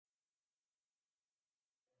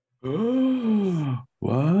What?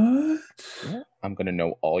 Yeah, I'm gonna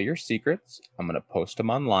know all your secrets. I'm gonna post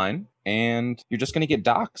them online, and you're just gonna get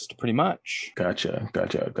doxxed, pretty much. Gotcha.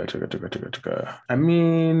 I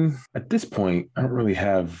mean, at this point, I don't really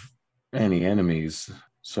have any enemies,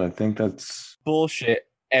 so I think that's Bullshit.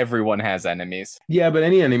 Everyone has enemies. yeah. But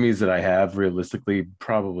any enemies that I have, realistically,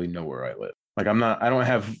 probably know where I live. Like I don't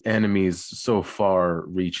have enemies so far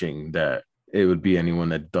reaching that it would be anyone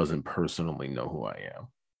that doesn't personally know who I am.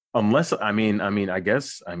 Unless I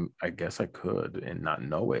guess I could and not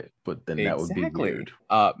know it, but then that would be Exactly. weird.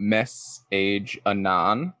 Mess age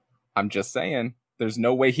Anon. I'm just saying. There's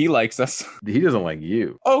no way he likes us. He doesn't like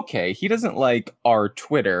you. Okay, he doesn't like our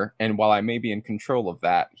Twitter, and while I may be in control of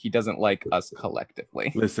that, he doesn't like us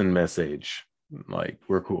collectively. Listen, message. Like,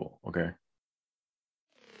 we're cool, okay?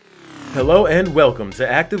 Hello and welcome to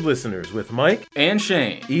Active Listeners with Mike And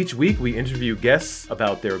Shane. Each week, we interview guests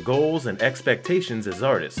about their goals and expectations as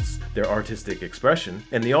artists, their artistic expression,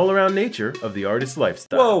 and the all around nature of the artist's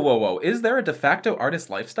lifestyle. Whoa. Is there a de facto artist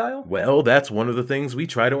lifestyle? Well, that's one of the things we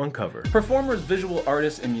try to uncover. Performers, visual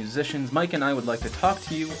artists, and musicians, Mike and I would like to talk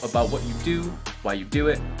to you about what you do, why you do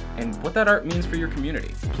it, and what that art means for your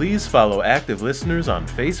community. Please follow Active Listeners on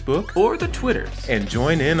Facebook Or the Twitters. and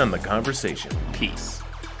join in on the conversation. Peace.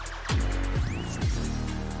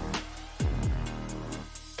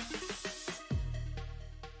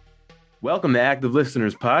 Welcome to Active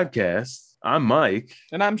Listeners Podcast. I'm Mike.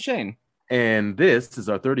 And I'm Shane. And this is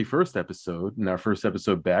our 31st episode, and our first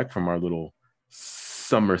episode back from our little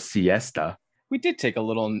summer siesta. We did take a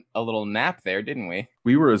little nap there, didn't we?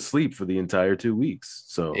 We were asleep for the entire 2 weeks.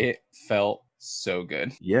 So It felt so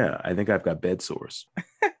good. yeah, I think I've got bed sores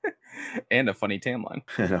And a funny tan line.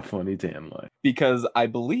 and a funny tan line. Because I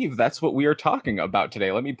believe that's what we are talking about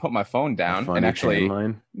today. Let me put my phone down Funny and actually tan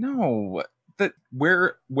line. no. That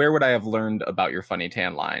where would I have learned about your funny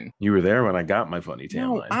tan line? You were there when I got my funny tan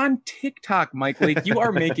No, line. on TikTok, Mike. Like you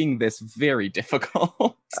are making this very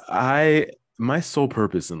difficult. My sole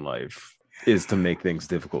purpose in life is to make things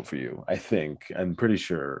difficult for you. I think. I'm pretty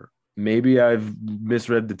sure. Maybe I've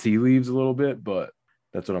misread the tea leaves a little bit, but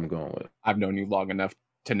that's what I'm going with. I've known you long enough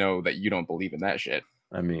to know that you don't believe in that shit.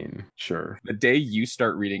 I mean, sure. The day you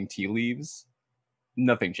start reading tea leaves,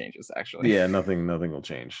 nothing changes actually. Yeah, nothing will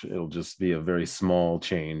change. It'll just be a very small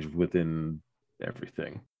change within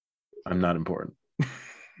everything. I'm not important.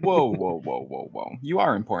 Whoa. You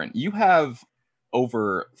are important. You have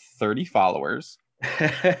over 30 followers.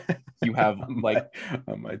 You have like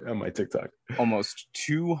on my TikTok. almost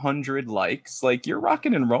 200 likes. Like you're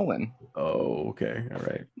rocking and rolling. Oh, okay. All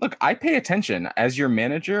right. Look, I pay attention. As your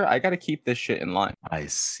manager, I got to keep this shit in line. I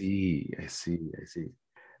see.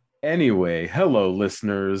 Anyway, hello,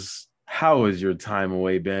 listeners. How has your time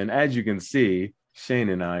away been? As you can see, Shane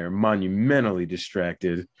and I are monumentally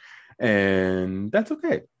distracted, and that's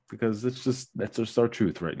okay because that's just our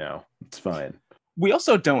truth right now. It's fine. We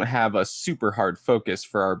also don't have a super hard focus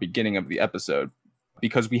for our beginning of the episode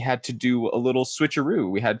because we had to do a little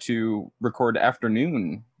switcheroo. We had to record an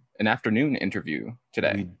afternoon interview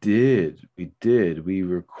today. We did. We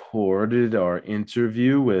recorded our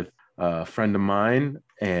interview with a friend of mine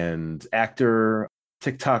and actor,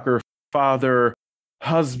 TikToker, father,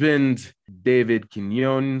 husband, David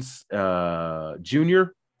Quinones Jr.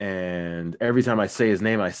 And every time I say his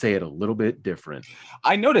name, I say it a little bit different.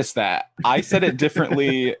 I noticed that. I said it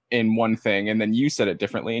differently in one thing, and then you said it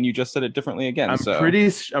differently, and you just said it differently again.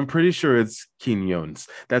 I'm pretty sure it's Quinones.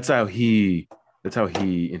 That's how he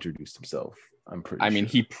introduced himself. I mean,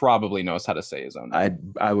 he probably knows how to say his own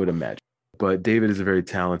name. I would imagine. But David is a very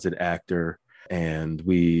talented actor, and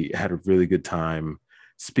we had a really good time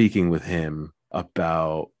speaking with him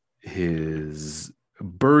about his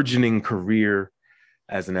burgeoning career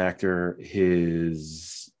as an actor,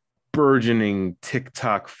 his burgeoning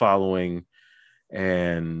TikTok following,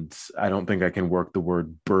 and I don't think I can work the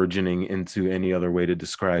word burgeoning into any other way to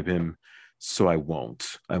describe him, so I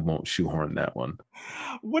won't shoehorn that one.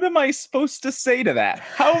 What am I supposed to say to that?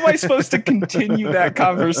 How am I supposed to continue that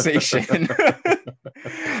conversation?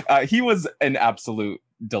 He was an absolute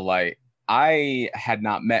delight. I had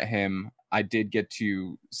not met him. I did get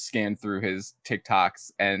to scan through his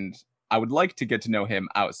TikToks, and I would like to get to know him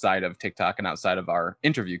outside of TikTok and outside of our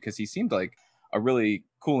interview because he seemed like a really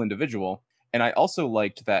cool individual. And I also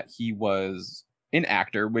liked that he was an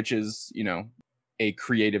actor, which is, a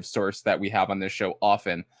creative source that we have on this show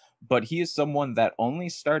often. But he is someone that only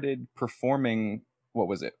started performing, what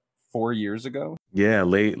was it, 4 years ago? Yeah,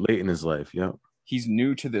 late in his life. Yeah. He's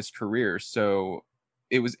new to this career. So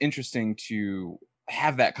it was interesting to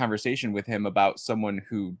have that conversation with him about someone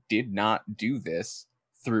who did not do this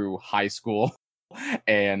through high school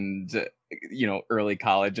and early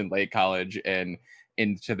college and late college and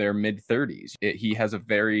into their mid 30s. He has a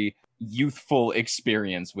very youthful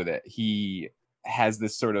experience with it. He has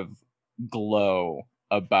this sort of glow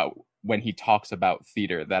about when he talks about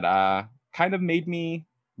theater that kind of made me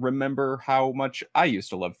remember how much I used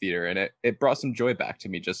to love theater, and it brought some joy back to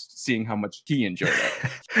me just seeing how much he enjoyed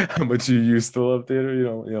it. How much you used to love theater? You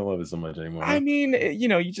don't love it so much anymore. Huh? I mean,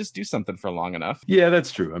 you just do something for long enough. Yeah,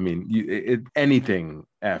 that's true. I mean, anything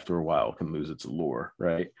after a while can lose its allure,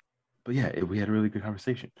 right? But yeah, we had a really good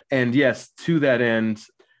conversation. And yes, to that end,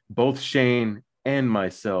 both Shane and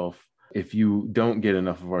myself, if you don't get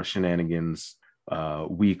enough of our shenanigans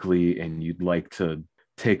weekly and you'd like to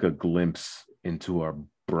take a glimpse into our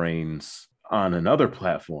brains on another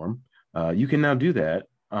platform, you can now do that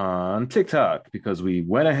on TikTok, because we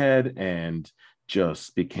went ahead and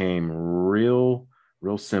just became real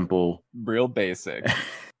simple, real basic.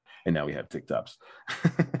 And now we have TikToks.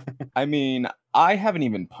 I mean, I haven't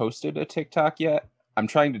even posted a TikTok yet. I'm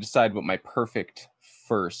trying to decide what my perfect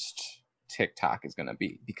first TikTok is going to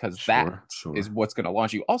be, because that is what's going to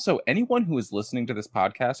launch you. Also, anyone who is listening to this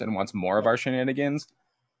podcast and wants more of our shenanigans,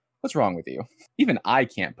 what's wrong with you? Even I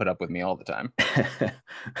can't put up with me all the time.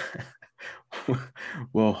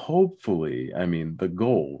 Well, hopefully, I mean, the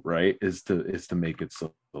goal, right, is to make it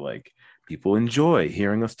so like people enjoy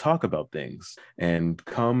hearing us talk about things and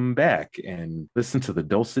come back and listen to the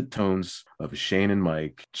dulcet tones of Shane and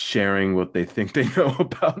Mike sharing what they think they know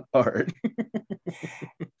about art.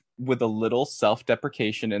 With a little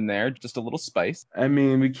self-deprecation in there, just a little spice. I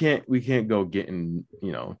mean, we can't go getting,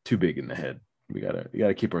 too big in the head. We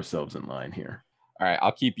gotta keep ourselves in line here. All right,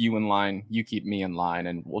 I'll keep you in line, you keep me in line,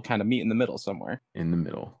 and we'll kind of meet in the middle somewhere. In the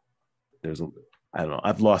middle. I don't know.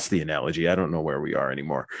 I've lost the analogy. I don't know where we are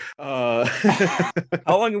anymore. How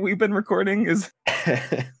long have we been recording? Is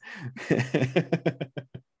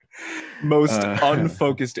most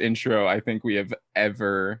unfocused intro I think we have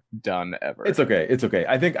ever done ever. It's okay.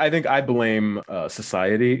 I think I blame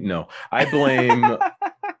society. No, I blame.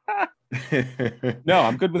 No,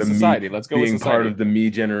 I'm good with society. Let's go with society. Being part of the me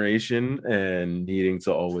generation and needing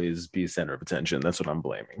to always be center of attention. That's what I'm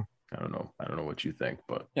blaming. I don't know what you think,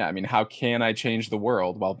 but yeah, I mean, how can I change the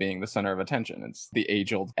world while being the center of attention? It's the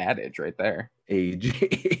age-old adage right there.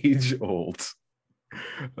 Age old.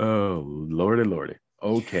 Oh, lordy.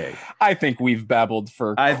 Okay. I think we've babbled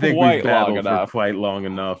for quite long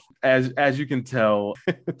enough. As you can tell,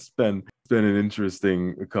 it's been an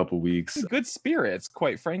interesting couple weeks. Good spirits,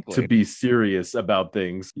 quite frankly. To be serious about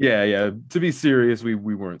things. Yeah. To be serious, we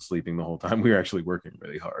weren't sleeping the whole time. We were actually working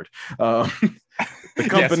really hard. The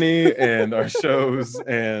company yes. And our shows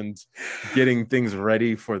and getting things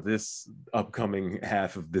ready for this upcoming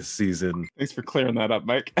half of this season. Thanks for clearing that up,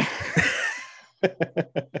 Mike.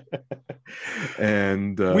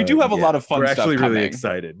 And we do have a lot of fun stuff actually coming. Really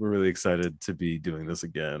excited. We're really excited to be doing this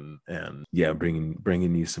again, and yeah,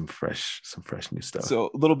 bringing you some fresh new stuff. So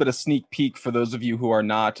a little bit of sneak peek for those of you who are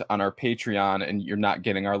not on our Patreon and you're not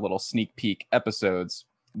getting our little sneak peek episodes.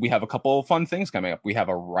 We have a couple of fun things coming up. We have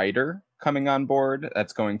a writer coming on board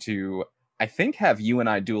that's going to, I think, have you and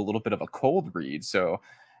I do a little bit of a cold read. So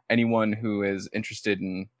anyone who is interested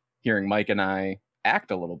in hearing Mike and I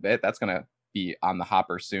act a little bit, that's going to be on the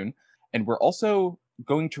hopper soon. And we're also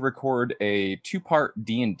going to record a 2-part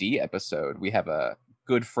D&D episode. We have a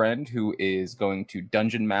good friend who is going to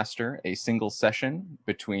dungeon master a single session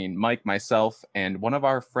between Mike, myself, and one of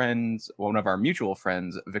our mutual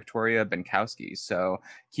friends, Victoria Benkowski. So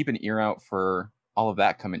keep an ear out for all of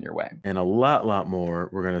that coming your way. And a lot more.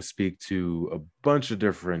 We're going to speak to a bunch of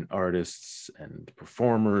different artists and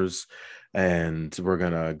performers, and we're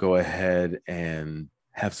going to go ahead and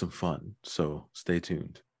have some fun. So stay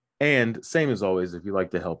tuned. And same as always, if you'd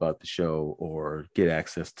like to help out the show or get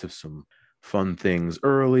access to some fun things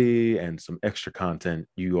early and some extra content,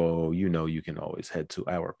 you can always head to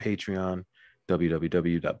our Patreon,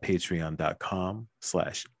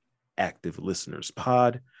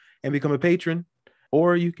 www.patreon.com/activelistenerspod, and become a patron.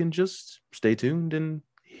 Or you can just stay tuned and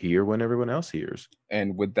hear when everyone else hears.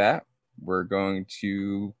 And with that, we're going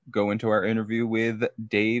to go into our interview with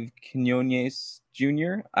Dave Quinones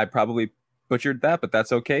Jr. I probably butchered that, but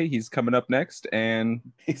that's okay. He's coming up next, and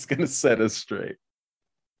he's going to set us straight.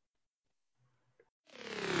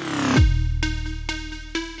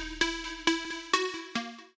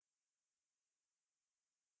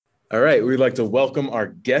 All right, we'd like to welcome our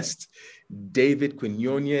guest, David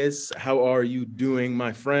Quinones. How are you doing,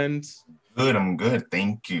 my friend? Good, I'm good.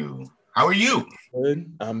 Thank you. How are you?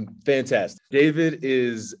 Good. I'm fantastic. David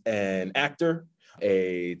is an actor,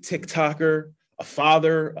 a TikToker, a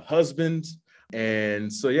father, a husband,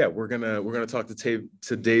 And so yeah, we're gonna talk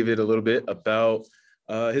to David a little bit about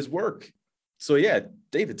his work. So yeah,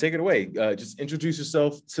 David, take it away. Just introduce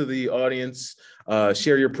yourself to the audience,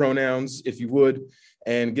 share your pronouns if you would,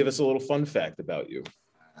 and give us a little fun fact about you.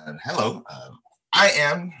 Hello, I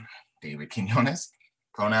am David Quinones.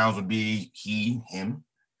 Pronouns would be he, him.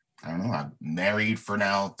 I don't know. I'm married for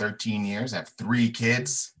now 13 years. I have 3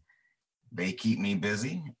 kids. They keep me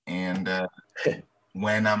busy. And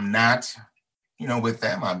when I'm not, with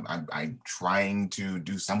them, I'm trying to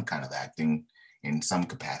do some kind of acting in some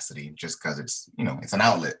capacity, just because it's, it's an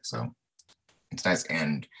outlet. So it's nice.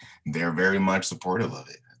 And they're very much supportive of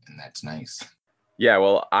it. And that's nice. Yeah,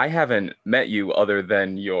 well, I haven't met you other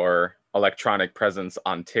than your electronic presence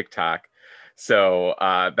on TikTok. So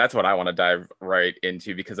that's what I want to dive right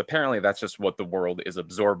into, because apparently that's just what the world is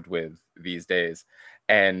absorbed with these days.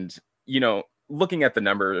 And, looking at the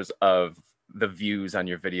numbers of the views on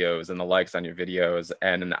your videos and the likes on your videos,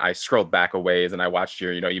 and I scrolled back a ways and I watched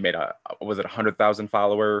your, you made was it 100,000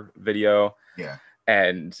 follower video? Yeah.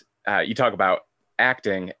 And you talk about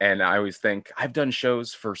acting, and I always think I've done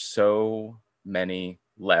shows for so many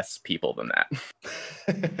less people than that.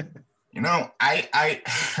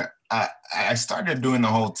 I started doing the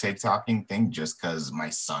whole TikToking thing just because my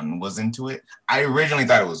son was into it. I originally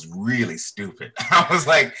thought it was really stupid. I was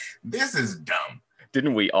like, this is dumb.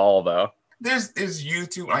 Didn't we all, though? There's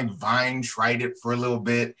YouTube, like Vine tried it for a little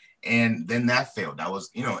bit, and then that failed. That was,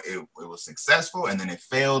 it was successful, and then it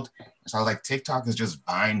failed. So I was like, TikTok is just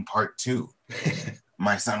Vine part 2.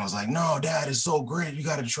 My son was like, no, Dad, it's so great. You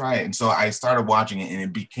got to try it. And so I started watching it, and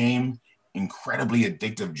it became incredibly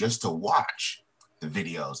addictive just to watch the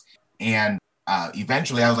videos. And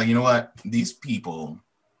eventually I was like, you know what? These people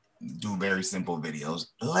do very simple videos.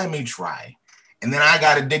 Let me try. And then I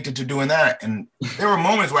got addicted to doing that. And there were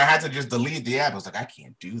moments where I had to just delete the app. I was like, I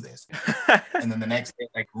can't do this. And then the next day,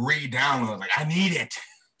 like, re-download. I was like, I need it.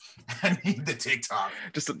 I need the TikTok.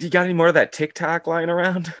 You got any more of that TikTok lying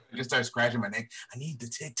around? I just started scratching my neck. I need the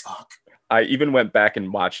TikTok. I even went back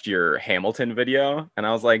and watched your Hamilton video, and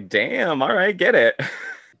I was like, damn, all right, get it.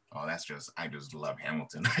 Oh, I just love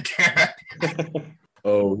Hamilton. I can't.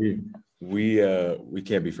 Oh, we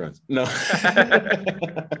can't be friends. No.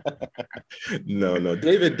 No.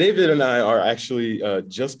 David and I are actually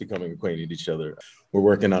just becoming acquainted with each other. We're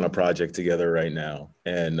working on a project together right now,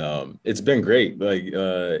 and it's been great. Like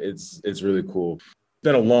it's really cool. It's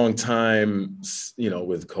been a long time,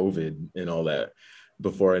 with COVID and all that,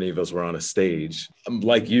 before any of us were on a stage.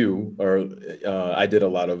 Like you, I did a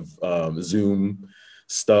lot of Zoom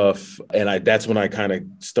stuff, and that's when I kind of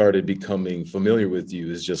started becoming familiar with you,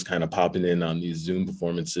 is just kind of popping in on these Zoom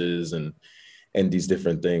performances and these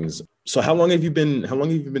different things. So how long have you been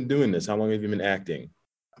doing this? How long have you been acting?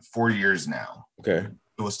 4 years now. Okay.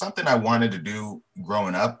 It was something I wanted to do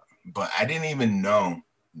growing up, but I didn't even know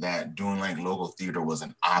that doing like local theater was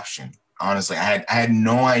an option. Honestly, I had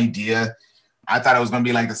no idea. I thought it was going to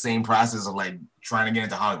be like the same process of like trying to get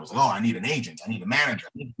into Hollywood. Like, I need an agent. I need a manager.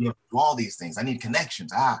 I need to be able to do all these things. I need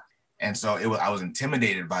connections. And so I was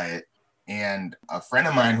intimidated by it. And a friend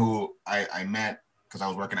of mine who I met because I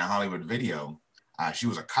was working at Hollywood Video, she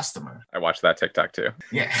was a customer. I watched that TikTok too.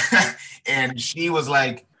 Yeah. And she was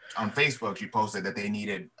like, on Facebook, she posted that they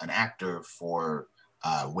needed an actor for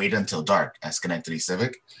Wait Until Dark at Schenectady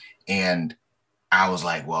Civic. And I was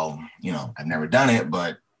like, well, I've never done it,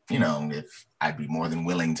 but if I'd be more than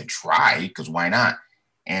willing to try, because why not?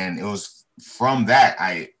 And it was from that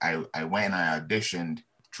I went and I auditioned.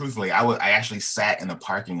 Truthfully, I actually sat in the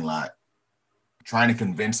parking lot trying to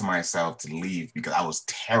convince myself to leave because I was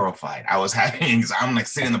terrified. I'm like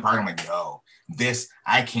sitting in the park. I'm like, yo,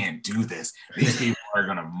 I can't do this. These people are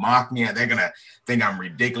going to mock me. They're going to think I'm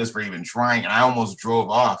ridiculous for even trying. And I almost drove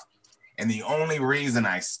off. And the only reason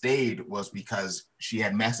I stayed was because she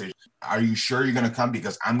had messaged, are you sure you're going to come?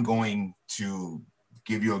 Because I'm going to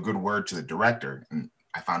give you a good word to the director. And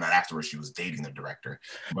I found out afterwards she was dating the director.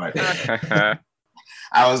 But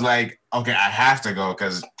I was like, okay, I have to go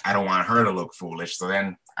because I don't want her to look foolish. So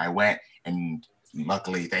then I went, and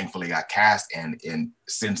luckily, thankfully got cast. And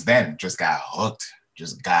since then, just got hooked.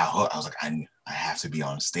 I was like, I have to be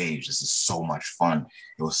on stage. This is so much fun.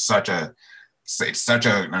 It was such an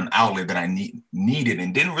outlet that I needed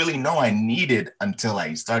and didn't really know I needed until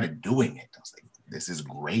I started doing it. I was like, this is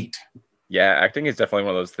great. Yeah, acting is definitely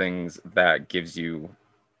one of those things that gives you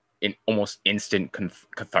an almost instant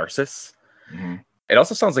catharsis. Mm-hmm. It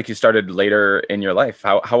also sounds like you started later in your life.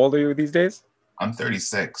 How old are you these days? I'm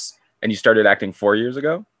 36. And you started acting 4 years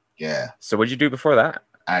ago? Yeah. So what'd you do before that?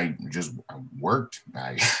 I worked.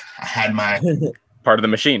 I had my... Part of the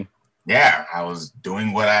machine. yeah, I was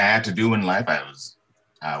doing what I had to do in life. I was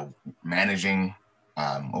managing.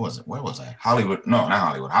 What was it? Where was I? Hollywood? No, not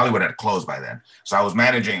Hollywood. Hollywood had closed by then, so I was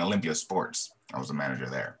managing Olympia Sports. I was the manager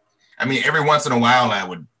there. I mean, every once in a while, I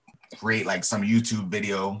would create like some YouTube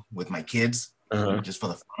video with my kids, just for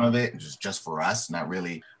the fun of it, just for us, not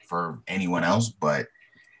really for anyone else. But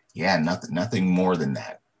yeah, nothing more than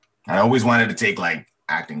that. I always wanted to take like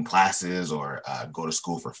acting classes or go to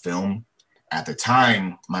school for film. At the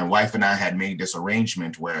time, my wife and I had made this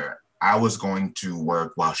arrangement where I was going to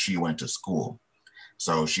work while she went to school.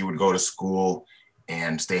 So she would go to school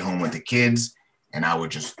and stay home with the kids, and I was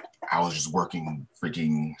just working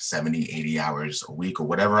freaking 70, 80 hours a week or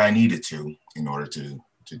whatever I needed to in order to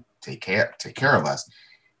take care of us.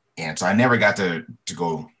 And so I never got to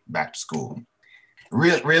go back to school.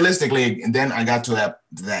 Realistically, and then I got to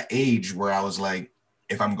that age where I was like,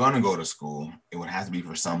 if I'm going to go to school, it would have to be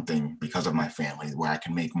for something because of my family where I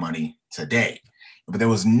can make money today. But there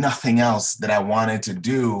was nothing else that I wanted to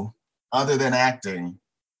do other than acting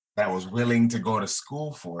that I was willing to go to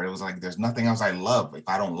school for. It was like, there's nothing else I love. If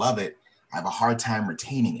I don't love it, I have a hard time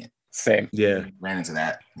retaining it. Same. Yeah. Ran into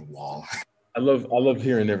that wall. I love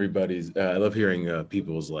hearing everybody's, I love hearing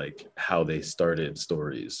people's like how they started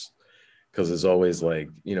stories. Because it's always like,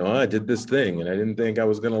 I did this thing and I didn't think I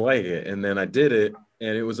was going to like it. And then I did it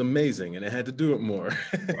and it was amazing and I had to do it more.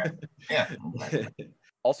 Yeah.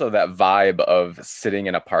 Also that vibe of sitting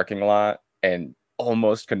in a parking lot and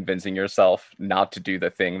almost convincing yourself not to do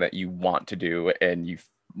the thing that you want to do and you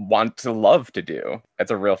want to love to do.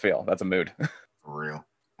 That's a real feel. That's a mood. For real.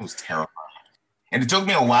 It was terrifying. And it took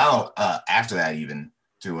me a while after that even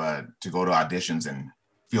to go to auditions and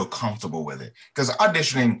feel comfortable with it. Because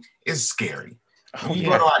auditioning is scary. When you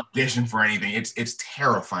go to audition for anything, it's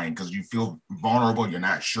terrifying because you feel vulnerable. You're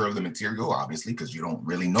not sure of the material, obviously, because you don't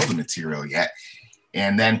really know the material yet.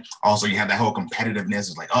 And then also you have that whole competitiveness.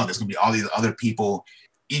 It's like, oh, there's gonna be all these other people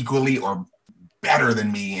equally or better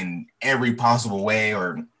than me in every possible way,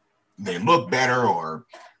 or they look better, or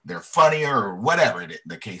they're funnier, or whatever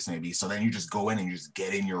the case may be. So then you just go in and you just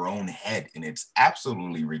get in your own head, and it's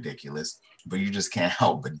absolutely ridiculous, but you just can't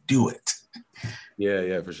help but do it.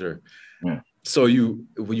 Yeah, for sure. Yeah. So you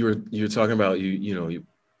were talking about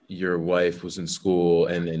your wife was in school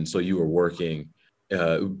and so you were working.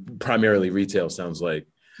 Primarily retail, sounds like.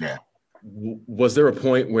 Yeah. Was there a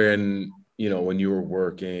point when you were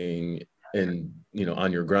working and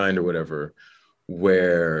on your grind or whatever,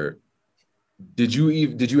 where did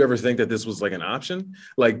you ever think that this was like an option,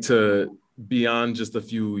 like to beyond just a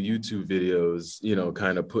few YouTube videos,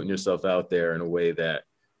 kind of putting yourself out there in a way that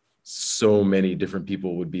so many different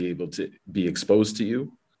people would be able to be exposed to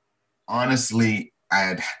you? Honestly,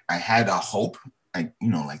 I had a hope.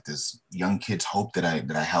 Like this young kid's hope that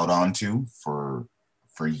I held on to for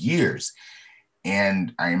years.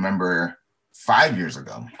 And I remember 5 years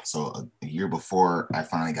ago, so a year before I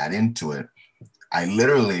finally got into it, I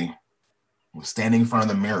literally was standing in front of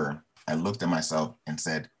the mirror. I looked at myself and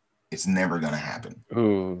said, it's never going to happen.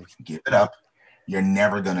 Ooh. Give it up. You're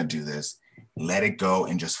never going to do this. Let it go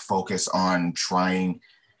and just focus on trying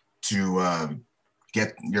to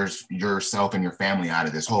get yourself and your family out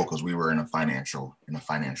of this hole, because we were in a financial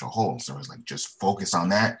hole. So it was like, just focus on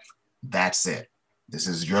that. That's it. This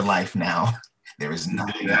is your life now. There is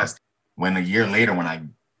nothing else. When a year later, when I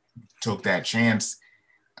took that chance,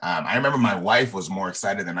 I remember my wife was more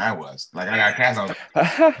excited than I was. Like, I got cast, I was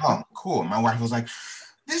like, oh, cool. My wife was like,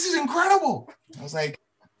 this is incredible. I was like,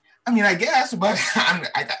 I mean, I guess, but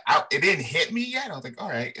it didn't hit me yet. I was like, all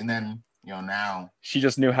right. And then, now she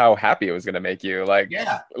just knew how happy it was going to make you. Like,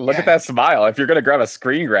 look at that smile. If you're going to grab a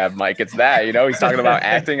screen grab, Mike, it's that, he's talking about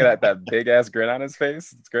acting and that big ass grin on his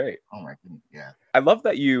face. It's great. Oh my goodness. Yeah. I love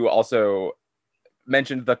that you also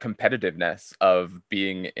mentioned the competitiveness of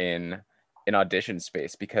being in an audition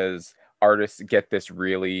space, because artists get this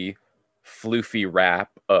really floofy rap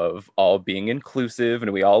of all being inclusive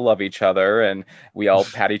and we all love each other and we all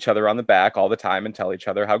pat each other on the back all the time and tell each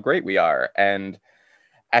other how great we are. And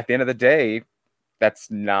at the end of the day, that's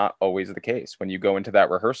not always the case. When you go into that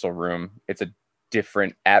rehearsal room, it's a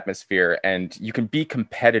different atmosphere and you can be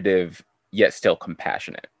competitive yet still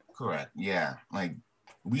compassionate. Correct. Yeah. Like,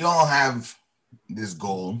 we all have this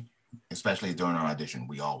goal, especially during an audition.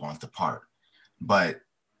 We all want the part, but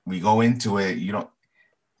we go into it,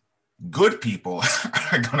 good people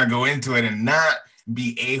are going to go into it and not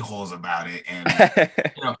be a-holes about it. And,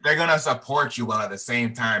 they're going to support you while at the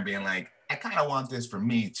same time being like, I kind of want this for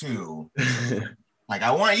me too. Like,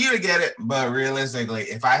 I want you to get it, but realistically,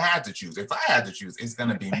 if I had to choose, it's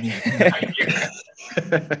gonna be me.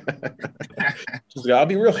 She's like, I'll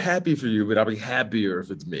be real happy for you, but I'll be happier if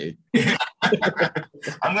it's me.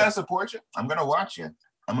 I'm gonna support you. I'm gonna watch you.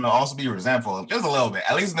 I'm gonna also be resentful, just a little bit,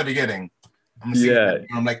 at least in the beginning. I'm gonna see.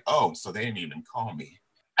 I'm like, oh, so they didn't even call me.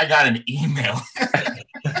 I got an email.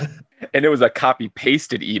 And it was a copy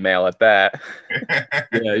pasted email at that.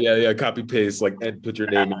 Yeah. Copy paste, like, Ed, put your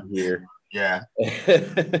name in here. Yeah.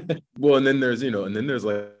 Well, and then there's,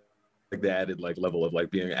 like the added like level of like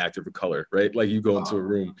being an actor of color, right? Like you go into a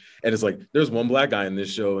room and it's like, there's one black guy in this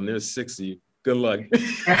show and there's 60. Good luck.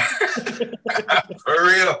 For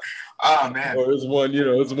real. Oh man. Or it's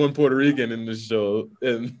one Puerto Rican in the show,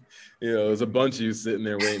 and there's a bunch of you sitting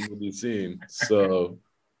there waiting to be seen. So,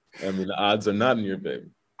 I mean, the odds are not in your favor.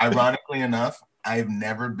 Ironically enough, I've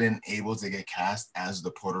never been able to get cast as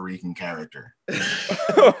the Puerto Rican character.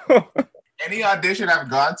 Any audition I've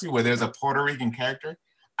gone to where there's a Puerto Rican character,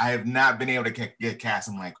 I have not been able to get cast.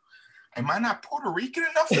 I'm like, am I not Puerto Rican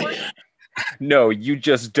enough for it? No, you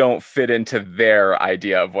just don't fit into their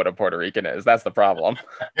idea of what a Puerto Rican is. That's the problem.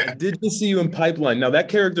 I did just see you in Pipeline. Now that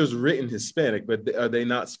character's written Hispanic, but are they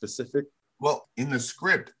not specific? Well, in the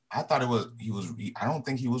script, I thought I don't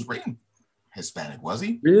think he was written Hispanic, was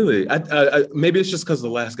he? Really? I maybe it's just because the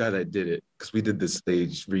last guy that did it, because we did this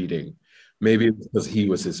stage reading. Maybe it's because he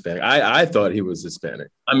was Hispanic. I thought he was Hispanic.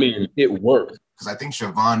 I mean, it worked. Because I think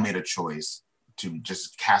Siobhan made a choice to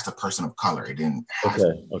just cast a person of color. It didn't have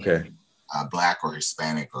okay. Black or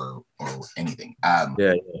Hispanic or anything. And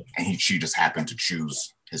she just happened to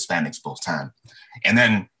choose Hispanics both time. And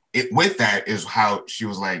then with that is how she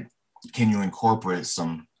was like, can you incorporate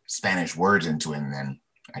some Spanish words into it? And then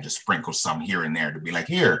I just sprinkled some here and there to be like,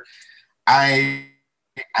 here, I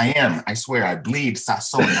swear I bleed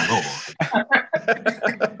sazon adobo.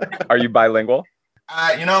 Are you bilingual?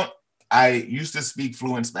 I used to speak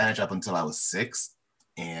fluent Spanish up until I was 6.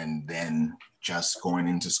 And then just going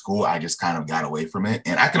into school, I just kind of got away from it.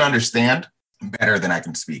 And I can understand better than I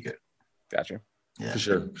can speak it. Gotcha. Yeah.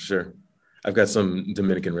 For sure. I've got some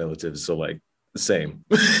Dominican relatives, so like the same.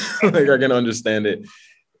 Like I can understand it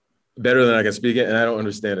better than I can speak it, and I don't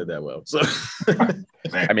understand it that well. So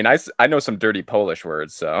I mean, I know some dirty Polish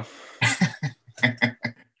words, so I'm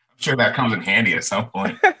sure that comes in handy at some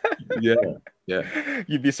point. Yeah.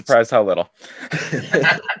 You'd be surprised how little.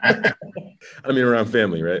 I mean, around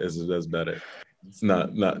family, right? That's about it. It's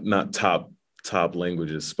not top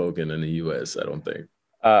languages spoken in the U.S., I don't think.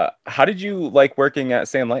 How did you like working at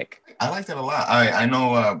Sand Lake? I liked it a lot. I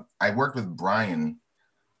know I worked with Brian.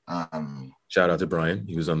 Shout out to Brian.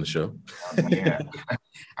 He was on the show. Yeah,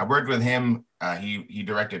 I worked with him. He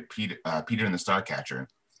directed Peter and the Starcatcher,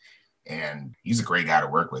 and he's a great guy to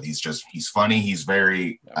work with. He's funny. He's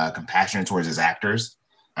very compassionate towards his actors.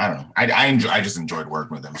 I don't know. I just enjoyed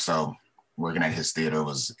working with him. So working at his theater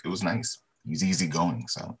was nice. He's easygoing.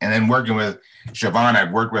 So, and then working with Siobhan,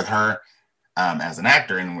 I've worked with her as an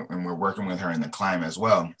actor, and we're working with her in The Climb as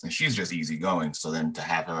well. And she's just easygoing. So then to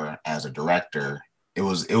have her as a director, it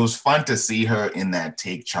was fun to see her in that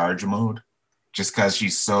take charge mode, just because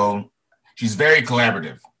she's very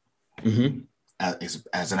collaborative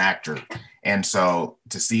as an actor. And so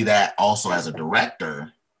to see that also as a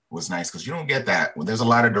director was nice, because you don't get that. Well, there's a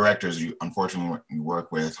lot of directors you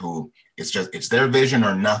work with who it's their vision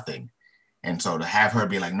or nothing. And so to have her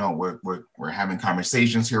be like, no, we're having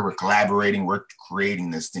conversations here, we're collaborating, we're creating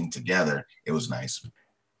this thing together. It was nice.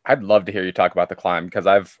 I'd love to hear you talk about The Climb, because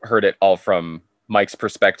I've heard it all from Mike's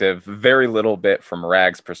perspective, very little bit from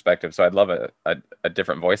Rag's perspective. So I'd love a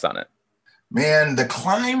different voice on it. Man, The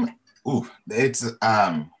Climb, it's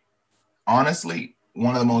honestly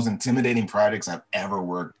one of the most intimidating projects I've ever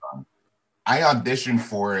worked on. I auditioned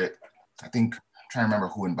for it. I'm trying to remember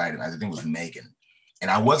who invited me. I think it was Megan. And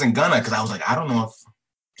I wasn't gonna, because I was like, I don't know if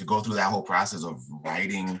to go through that whole process of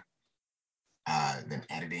writing, then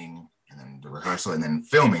editing, and then the rehearsal, and then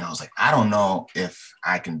filming. I was like, I don't know if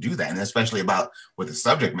I can do that. And especially with the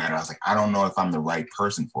subject matter, I was like, I don't know if I'm the right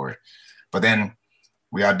person for it. But then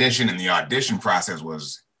we auditioned, and the audition process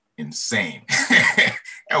was insane.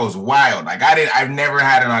 It was wild. Like I've never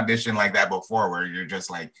had an audition like that before, where you're just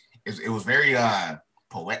like, it was very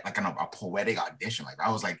poetic, like a poetic audition. Like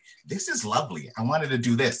I was like, this is lovely. I wanted to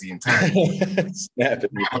do this the entire time.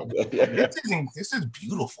 This is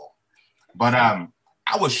beautiful. But I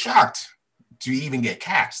was shocked to even get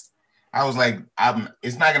cast. I was like,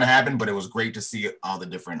 it's not gonna happen, but it was great to see all the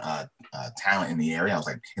different talent in the area. I was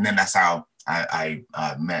like, and then that's how I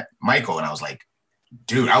met Michael, and I was like,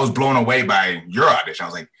 dude, I was blown away by your audition. I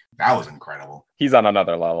was like, that was incredible. He's on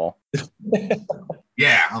another level.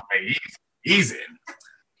 Yeah, I was like, he's in.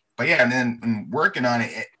 but yeah, and then working on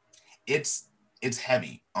it, it's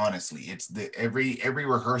heavy, honestly. It's every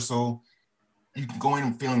rehearsal, you can go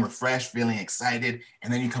in feeling refreshed, feeling excited,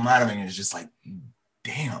 and then you come out of it and it's just like,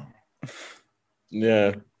 damn.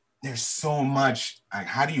 Yeah. There's so much, like,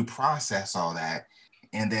 how do you process all that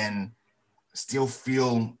and then still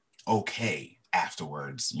feel okay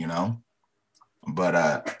afterwards, you know? But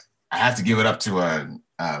I have to give it up to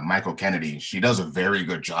Michael Kennedy. She does a very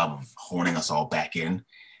good job of honing us all back in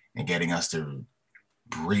and getting us to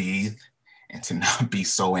breathe and to not be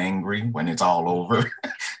so angry when it's all over.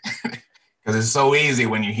 Because it's so easy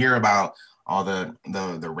when you hear about all the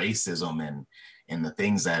racism and the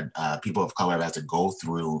things that people of color have had to go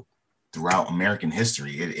through throughout American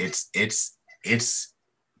history. It's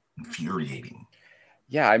infuriating.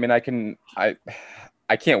 Yeah, I mean, I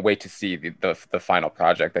can't wait to see the final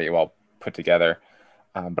project that you all put together.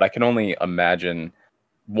 But I can only imagine,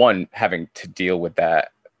 one, having to deal with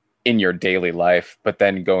that in your daily life, but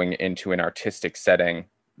then going into an artistic setting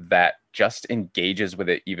that just engages with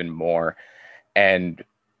it even more, and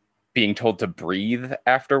being told to breathe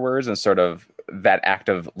afterwards, and sort of that act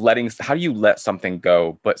of how do you let something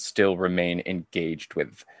go but still remain engaged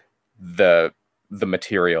with the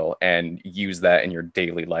material and use that in your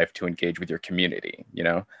daily life to engage with your community, you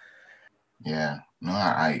know? Yeah, no,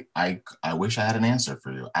 I wish I had an answer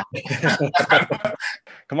for you.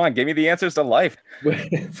 Come on, give me the answers to life.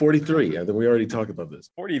 43. I think we already talked about this.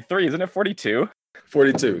 43, isn't it 42?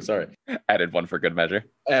 42, sorry. Added one for good measure.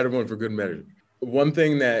 One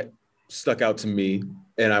thing that stuck out to me,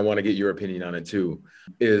 and I want to get your opinion on it too,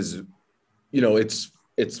 is, you know,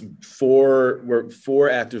 we're four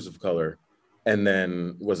actors of color, and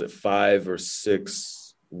then was it 5 or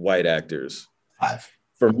 6 white actors? 5.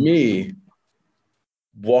 For me,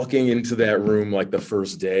 walking into that room like the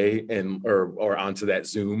first day or onto that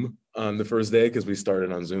Zoom on the first day, because we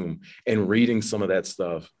started on Zoom, and reading some of that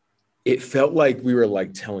stuff, it felt like we were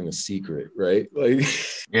like telling a secret, right? Like,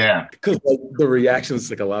 yeah, because like the reactions,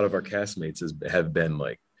 like a lot of our castmates have been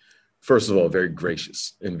like, first of all, very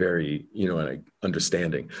gracious and very, you know, like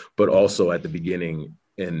understanding, but also at the beginning,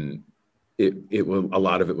 and it was, a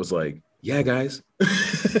lot of it was like, yeah, guys, you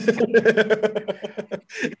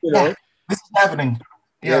know, this is happening.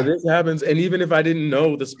 Yeah, this happens. And even if I didn't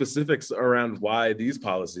know the specifics around why these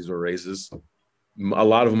policies were racist, a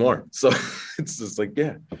lot of them are. So it's just like,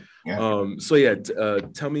 yeah.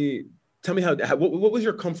 Tell me how what was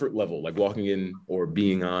your comfort level, like walking in or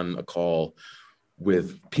being on a call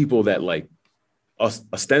with people that like us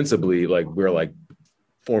ostensibly, like we're like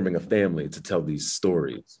forming a family to tell these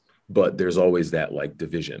stories, but there's always that like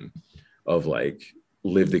division of like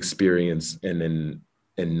lived experience and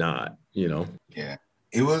not, you know? Yeah.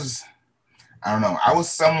 It was, I don't know. I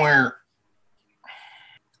was somewhere,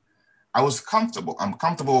 I was comfortable. I'm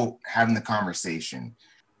comfortable having the conversation,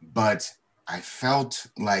 but I felt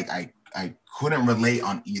like I couldn't relate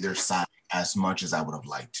on either side as much as I would have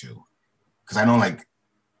liked to. Because I know like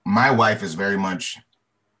my wife is very much,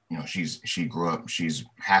 you know, she grew up, she's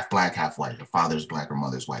half black, half white. Her father's black, her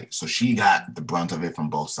mother's white. So she got the brunt of it from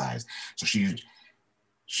both sides. So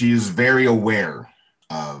she's very aware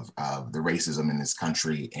of the racism in this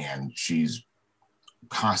country, and she's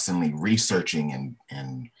constantly researching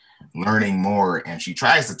and learning more, and she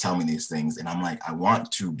tries to tell me these things, and I'm like, I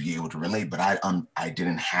want to be able to relate, but I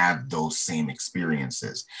didn't have those same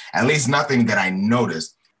experiences, at least nothing that I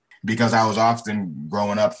noticed, because I was often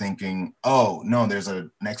growing up thinking, oh no, there's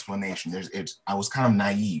an explanation. I was kind of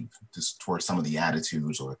naive just towards some of the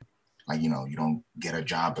attitudes, or like, you know, you don't get a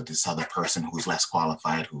job, but this other person who's less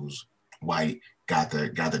qualified, who's white, got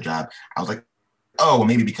the job. I was like, oh, well,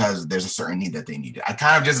 maybe because there's a certain need that they needed. I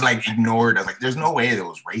kind of just like ignored. I was like, there's no way there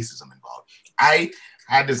was racism involved. I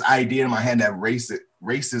had this idea in my head that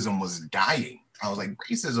racism was dying. I was like,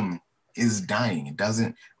 racism is dying. It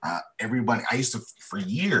doesn't, everybody, I used to, for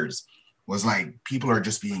years, was like, people are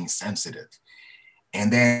just being sensitive.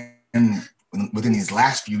 And then within these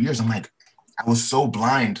last few years, I'm like, I was so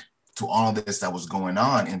blind to all this that was going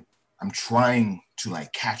on. And I'm trying to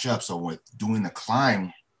like catch up. So with doing the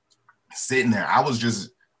climb, sitting there, I was just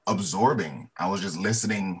absorbing. I was just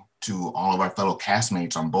listening to all of our fellow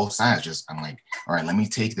castmates on both sides. I'm like, all right, let me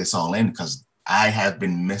take this all in, because I have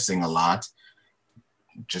been missing a lot,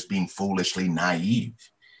 just being foolishly naive.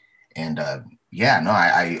 And I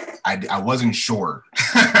wasn't sure.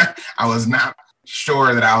 I was not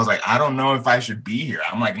sure that I was like, I don't know if I should be here.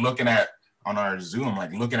 I'm like looking at, on our Zoom, I'm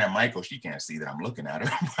like looking at Michael. She can't see that I'm looking at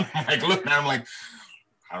her. I'm like looking at him like,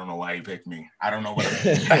 I don't know why he picked me. I don't know what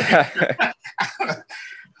I'm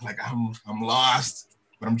like, I'm lost,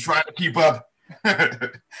 but I'm trying to keep up.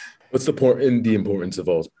 What's the point in the importance of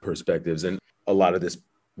all perspectives? And a lot of this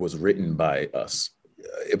was written by us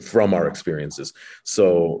from our experiences.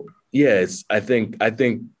 So yeah, I think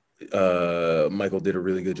Michael did a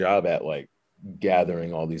really good job at like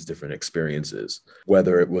gathering all these different experiences,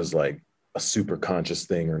 whether it was like a super conscious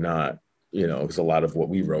thing or not, because a lot of what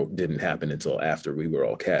we wrote didn't happen until after we were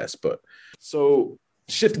all cast. But so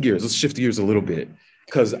let's shift gears a little bit,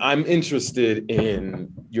 because I'm interested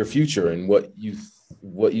in your future and what you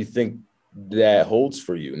think that holds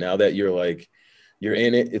for you now that you're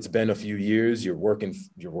in it. It's been a few years. You're working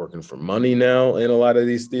for money now in a lot of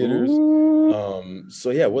these theaters.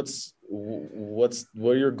 So yeah, what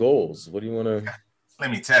are your goals? What do you want to? Let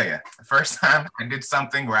me tell you, the first time I did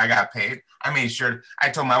something where I got paid, I made sure I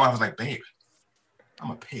told my wife, I was like, babe, I'm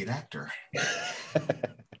a paid actor.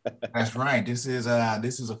 That's right. This is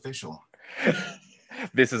official.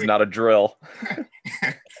 This is not a drill.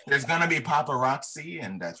 There's gonna be paparazzi,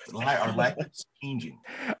 and that's our life is changing.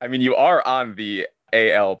 I mean, you are on the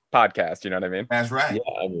AL podcast. You know what I mean? That's right.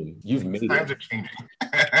 Yeah, I mean, you've made Times it. are changing.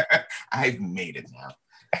 I've made it now.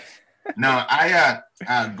 No, I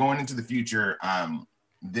going into the future.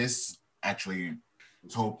 This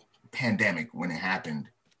whole pandemic, when it happened,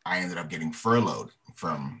 I ended up getting furloughed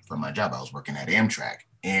from my job. I was working at Amtrak,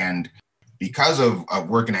 and because of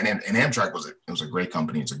working at Amtrak was a great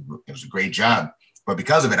company. It was a great job, but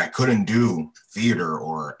because of it, I couldn't do theater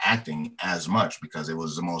or acting as much because it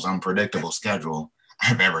was the most unpredictable schedule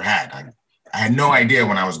I've ever had. I had no idea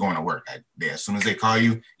when I was going to work. As soon as they call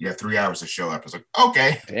you, you have 3 hours to show up. It's like,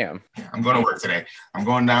 okay, Damn. I'm going to work today. I'm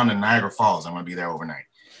going down to Niagara Falls. I'm going to be there overnight.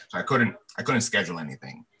 So I couldn't schedule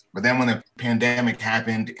anything. But then when the pandemic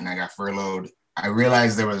happened and I got furloughed, I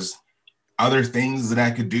realized there was other things that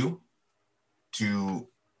I could do to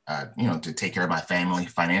take care of my family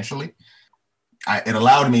financially. It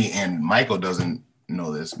allowed me, and Michael doesn't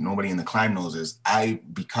know this, nobody in the climb knows this,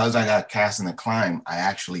 because I got cast in the climb, I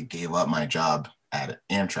actually gave up my job at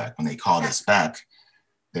Amtrak. When they called us back,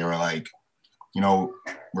 they were like,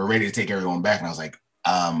 we're ready to take everyone back. And I was like,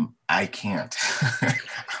 I can't.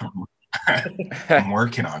 I'm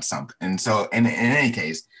working on something. And so in any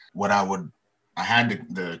case, I had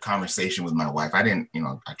the conversation with my wife. I didn't,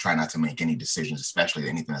 I try not to make any decisions, especially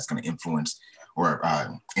anything that's going to influence or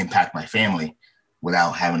impact my family,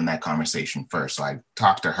 without having that conversation first. So I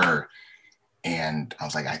talked to her and I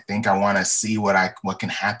was like, I think I want to see what can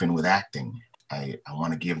happen with acting. I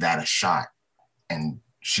want to give that a shot. And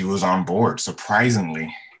she was on board.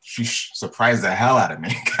 Surprisingly, she surprised the hell out of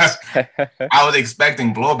me because I was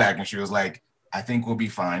expecting blowback, and she was like, I think we'll be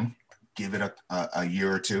fine. Give it a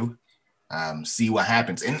year or two, see what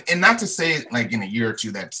happens. And not to say like in a year or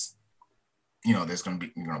two that's, there's going to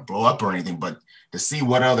be, blow up or anything, but to see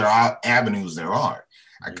what other avenues there are.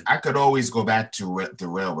 I could always go back to the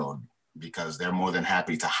railroad because they're more than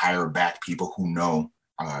happy to hire back people who know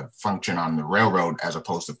function on the railroad as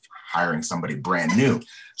opposed to hiring somebody brand new.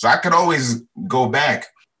 So I could always go back,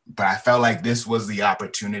 but I felt like this was the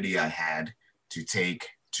opportunity I had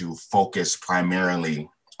to focus primarily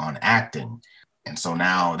on acting. And so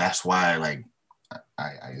now that's why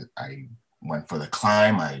I went for the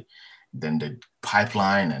climb. I then did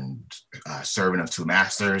Pipeline and Servant of Two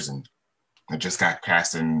Masters, and I just got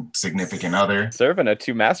cast in Significant Other. Servant of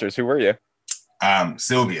Two Masters. Who were you?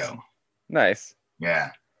 Silvio. Nice.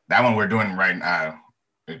 Yeah, that one we're doing right now.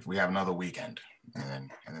 If we have another weekend,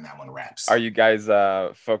 and then that one wraps. Are you guys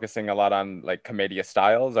focusing a lot on like Commedia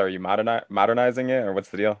styles? Are you modernizing it, or what's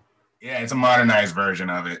the deal? Yeah, it's a modernized version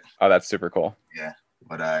of it. Oh, that's super cool. Yeah.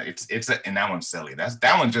 But and that one's silly.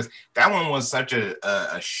 That one was such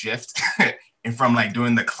a shift from like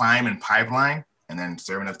doing the climb and Pipeline and then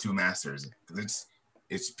Servant of Two Masters.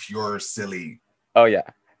 It's pure silly. Oh yeah.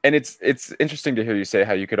 And it's interesting to hear you say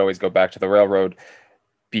how you could always go back to the railroad,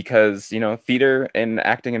 because theater and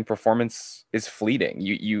acting and performance is fleeting.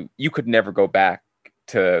 You could never go back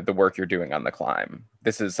to the work you're doing on the climb.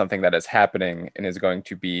 This is something that is happening and is going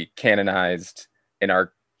to be canonized in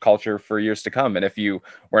our culture for years to come. And if you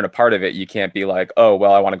weren't a part of it, you can't be like, oh,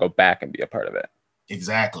 well, I want to go back and be a part of it.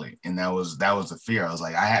 Exactly. And that was the fear. I was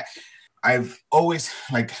like, I've always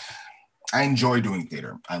I enjoy doing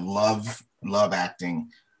theater. I love acting.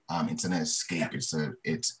 It's an escape.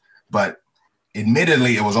 But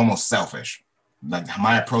admittedly, it was almost selfish. Like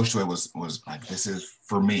my approach to it was like, this is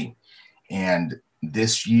for me. And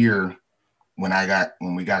this year, when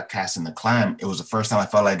we got cast in the climb, it was the first time I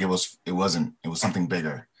felt like it was something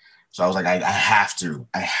bigger. So I was like, I have to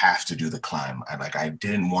do the climb. I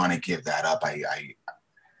didn't want to give that up.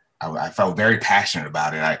 I felt very passionate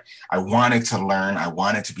about it. I wanted to learn. I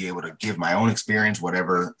wanted to be able to give my own experience,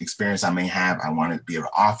 whatever experience I may have. I wanted to be able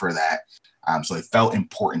to offer that. So it felt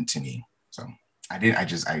important to me. So I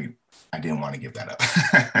didn't want to give that up.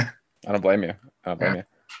 I don't blame you. I don't blame you.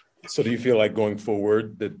 So do you feel like going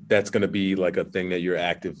forward that's going to be like a thing that you're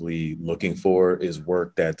actively looking for, is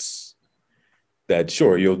work that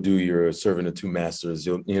sure, you'll do your serving the two masters,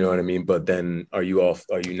 you know what I mean? But then are you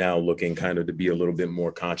now looking kind of to be a little bit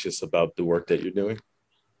more conscious about the work that you're doing?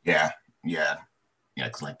 Yeah.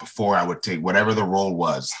 Cause like before I would take whatever the role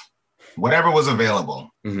was, whatever was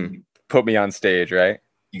available. Mm-hmm. Put me on stage, right?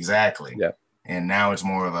 Exactly. Yeah. And now it's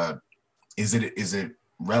more of a, is it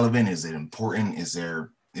relevant? Is it important?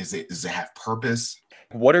 Does it have purpose?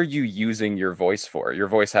 What are you using your voice for? Your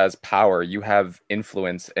voice has power, you have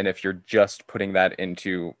influence. And if you're just putting that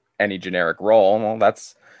into any generic role, well,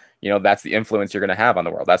 that's the influence you're going to have on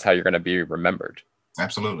the world. That's how you're going to be remembered.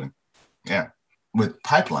 Absolutely. Yeah. With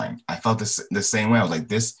Pipeline, I felt the same way. I was like,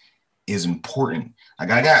 this is important.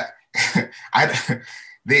 Like I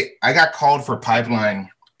got called for Pipeline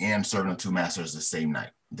and Serving the Two Masters the same night.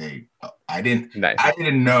 I didn't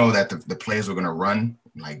know that the plays were going to run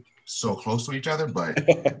like so close to each other, but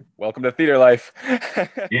welcome to theater life.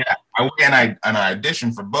 Yeah, I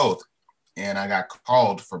auditioned for both, and I got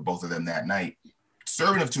called for both of them that night.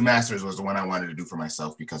 Serving of Two Masters was the one I wanted to do for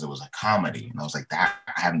myself because it was a comedy, and I was like, I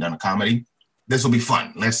haven't done a comedy. This will be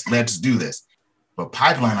fun. Let's do this. But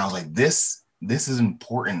Pipeline, I was like, this is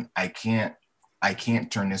important. I can't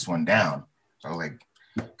turn this one down. So I was like,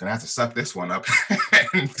 gonna have to suck this one up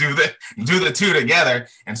and do the two together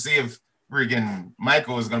and see if freaking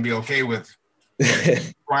Michael is gonna be okay with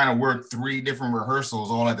trying to work 3 different rehearsals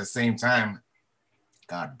all at the same time.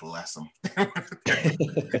 God bless him.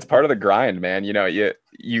 It's part of the grind, man.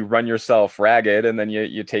 You run yourself ragged, and then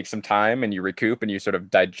you take some time and you recoup and you sort of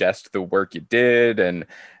digest the work you did and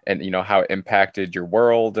how it impacted your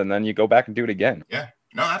world, and then you go back and do it again. Yeah,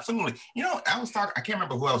 no, absolutely. I can't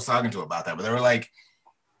remember who I was talking to about that, but they were like,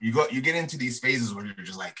 you get into these phases where you're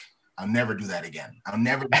just like, I'll never do that again. I'll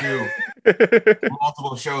never do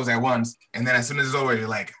multiple shows at once. And then as soon as it's over, you're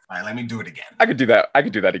like, all right, let me do it again. I could do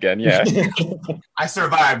that again. Yeah. I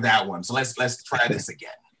survived that one. So let's try this again.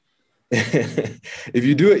 If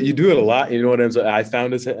you do it a lot. You know what I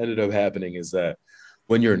found this ended up happening is that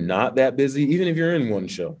when you're not that busy, even if you're in one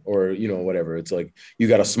show or, whatever, it's like you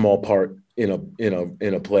got a small part in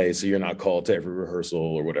a play. So you're not called to every rehearsal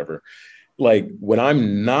or whatever. Like when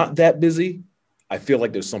I'm not that busy, I feel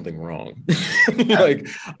like there's something wrong. Like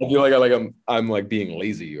I feel like I'm like being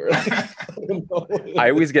lazy or I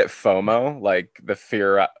always get FOMO, like the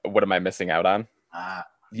fear, what am I missing out on?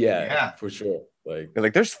 Yeah, for sure.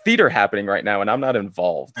 Like there's theater happening right now and I'm not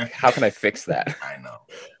involved. How can I fix that? I know.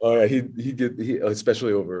 Oh yeah, he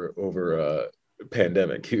especially over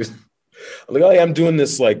pandemic. He was like, oh yeah, I'm doing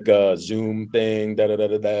this like Zoom thing,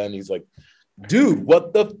 and he's like, dude,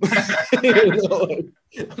 what the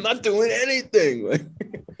I'm not doing anything.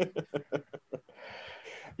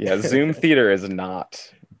 Yeah, Zoom theater is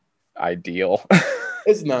not ideal.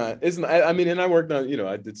 It's not. I mean, and I worked on,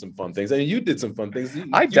 I did some fun things. I mean, you did some fun things.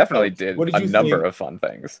 I definitely did a number of fun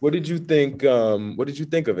things. What did you think? What did you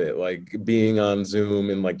think of it? Like being on Zoom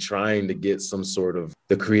and like trying to get some sort of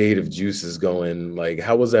the creative juices going. Like,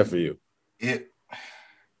 how was that for you? It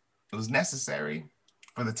was necessary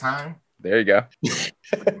for the time. There you go.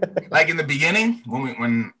 Like in the beginning,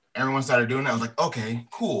 when everyone started doing it, I was like, okay,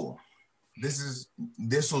 cool. This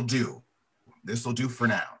will do. This will do for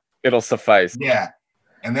now. It'll suffice. Yeah.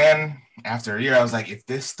 And then after a year, I was like, if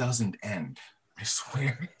this doesn't end, I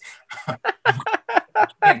swear, I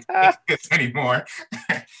can't take this anymore.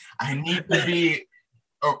 I need to be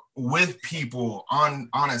with people on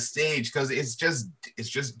a stage because it's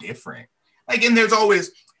just different. Like, and that's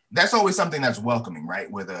always something that's welcoming,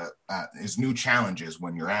 right? With there's new challenges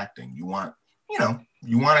when you're acting. You want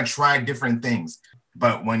to try different things,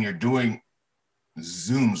 but when you're doing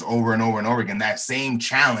Zooms over and over and over again, that same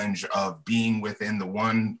challenge of being within the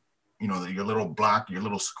one, your little block, your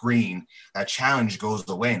little screen, that challenge goes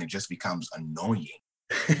away and it just becomes annoying.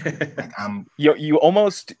 Like you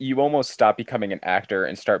almost stop becoming an actor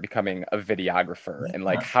and start becoming a videographer. And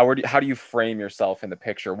like, how do you frame yourself in the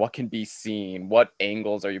picture? What can be seen? What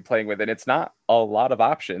angles are you playing with? And it's not a lot of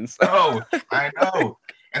options. Oh, I know.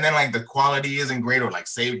 And then like the quality isn't great, or like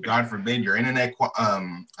say, God forbid, your internet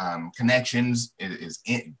connections is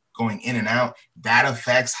going in and out. That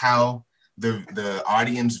affects how the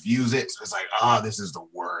audience views it. So it's like, this is the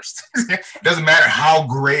worst. It doesn't matter how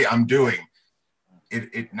great I'm doing.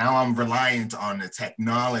 It now I'm reliant on the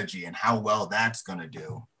technology and how well that's gonna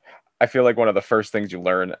do. I feel like one of the first things you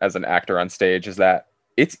learn as an actor on stage is that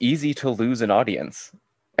it's easy to lose an audience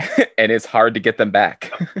and it's hard to get them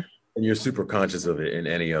back. And you're super conscious of it in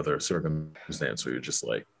any other circumstance where you're just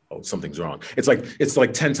like, oh, something's wrong. It's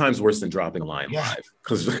like 10 times worse than dropping a line live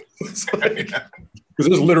because there's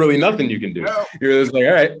literally nothing you can do. No. You're just like,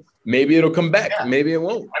 all right, maybe it'll come back. Yeah. Maybe it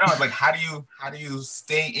won't. I know. Like, how do you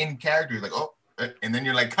stay in character? You're like, oh, and then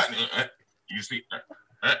you're like, cutting. You speak.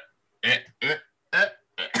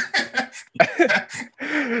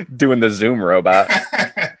 Doing the Zoom robot.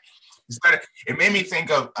 It made me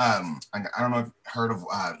think of I don't know if you've heard of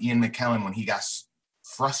Ian McKellen when he got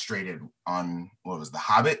frustrated on what was The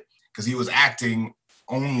Hobbit because he was acting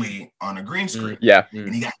only on a green screen. Yeah,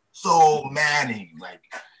 and he got so mad and he like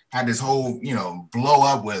had this whole blow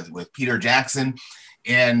up with Peter Jackson,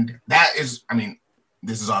 and that is, I mean,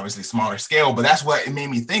 this is obviously smaller scale, but that's what it made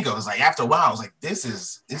me think of. It was like after a while, I was like, this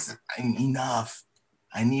is enough.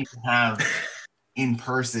 I need to have in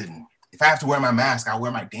person. If I have to wear my mask, I'll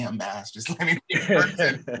wear my damn mask. Just let me be in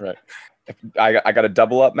person. Right. If I got a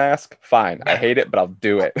double up mask, fine. Yeah. I hate it, but I'll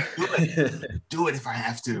do it. Do it if I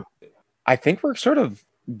have to. I think we're sort of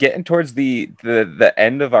getting towards the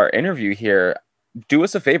end of our interview here. Do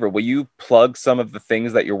us a favor. Will you plug some of the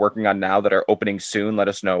things that you're working on now that are opening soon? Let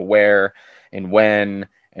us know where and when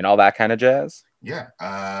and all that kind of jazz. Yeah.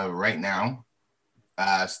 Right now,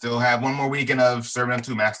 still have one more weekend of Serving Up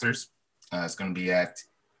 2 Masters. It's going to be at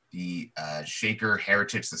the Shaker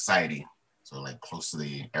Heritage Society. So like close to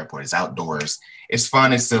the airport. It's outdoors. It's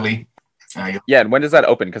fun. It's silly. Yeah. And when does that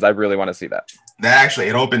open? Because I really want to see that.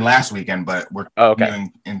 It opened last weekend, but we're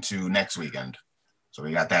going into next weekend. So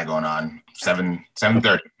we got that going on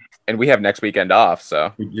 7:30. And we have next weekend off.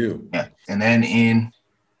 So we do. Yeah. And then in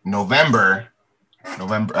November,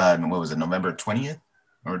 what was it? November 20th?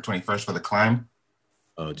 November 21st for the Climb.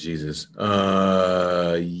 Oh, Jesus.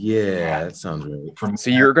 Yeah, that sounds right. So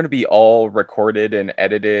you're going to be all recorded and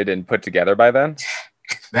edited and put together by then?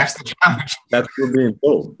 That's the challenge. That's what we're being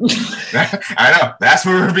told. I know. That's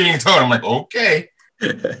what we're being told. I'm like, okay.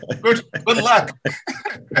 Good luck.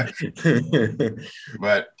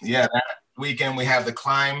 But yeah, that weekend we have the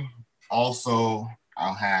Climb. Also,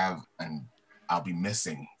 I'll be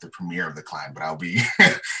missing the premiere of the Climb, but I'll be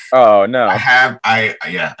Oh no.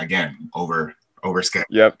 Again, over schedule.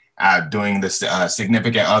 Yep. Doing the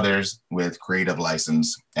Significant Others with creative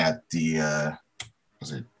license at the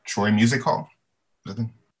was it Troy Music Hall?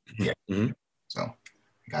 Yeah. Mm-hmm. So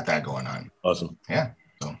got that going on. Awesome. Yeah.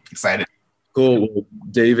 So excited. Cool. Well,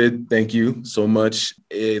 David, thank you so much.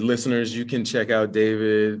 Listeners, you can check out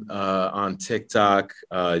David on TikTok.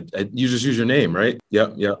 You just use your name, right?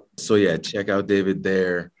 Yep. So yeah, check out David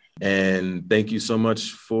there. And thank you so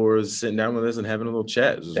much for sitting down with us and having a little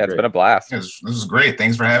chat. It's been a blast. This is great.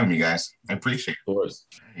 Thanks for having me, guys. I appreciate it. Of course.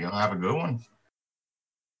 Y'all have a good one.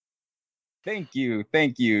 Thank you,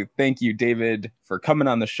 David, for coming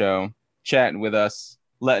on the show, chatting with us,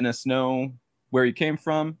 letting us know where you came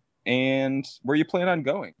from and where you plan on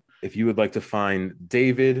going. If you would like to find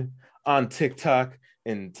David on TikTok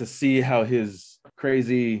and to see how his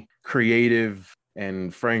crazy, creative,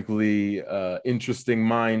 and frankly, interesting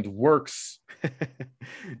mind works,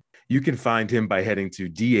 you can find him by heading to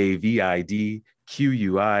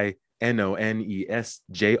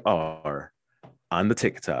DavidQuinonesjr on the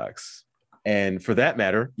TikToks. And for that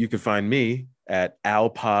matter, you can find me at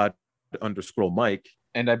alpod_Mike.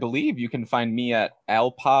 And I believe you can find me at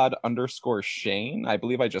alpod_Shane. I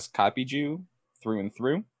believe I just copied you through and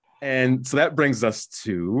through. And so that brings us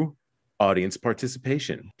to audience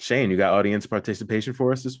participation. Shane, you got audience participation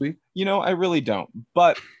for us this week? I really don't,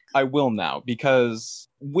 but I will now, because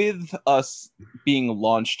with us being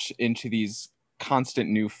launched into these constant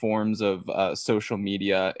new forms of social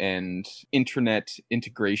media and internet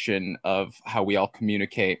integration of how we all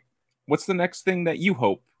communicate, what's the next thing that you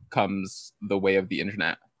hope comes the way of the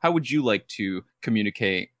internet? How would you like to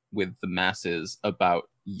communicate with the masses about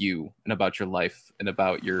you and about your life and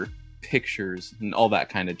about your pictures and all that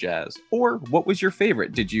kind of jazz? Or what was your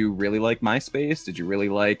favorite? Did you really like MySpace? Did you really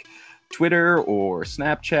like Twitter or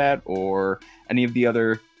Snapchat or any of the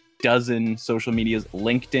other dozen social medias?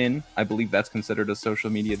 LinkedIn, I believe that's considered a social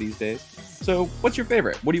media these days. So what's your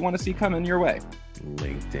favorite? What do you want to see coming your way?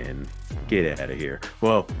 LinkedIn. Get out of here.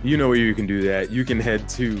 Well, you know where you can do that. You can head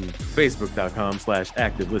to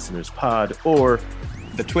facebook.com/activelistenerspod or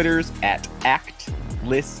the Twitters at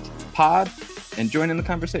ActListPod and join in the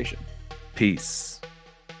conversation. Peace.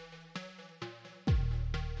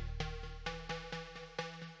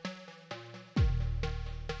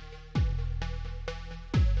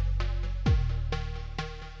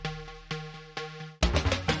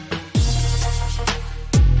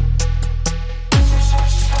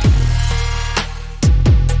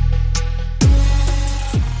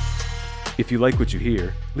 If you like what you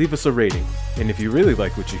hear, leave us a rating. And if you really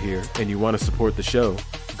like what you hear and you want to support the show,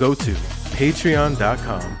 go to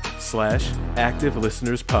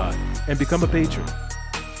patreon.com/activelistenerspod and become a patron.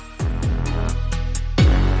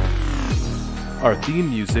 Our theme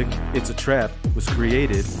music, It's a Trap, was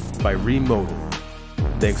created by Remodal.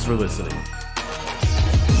 Thanks for listening.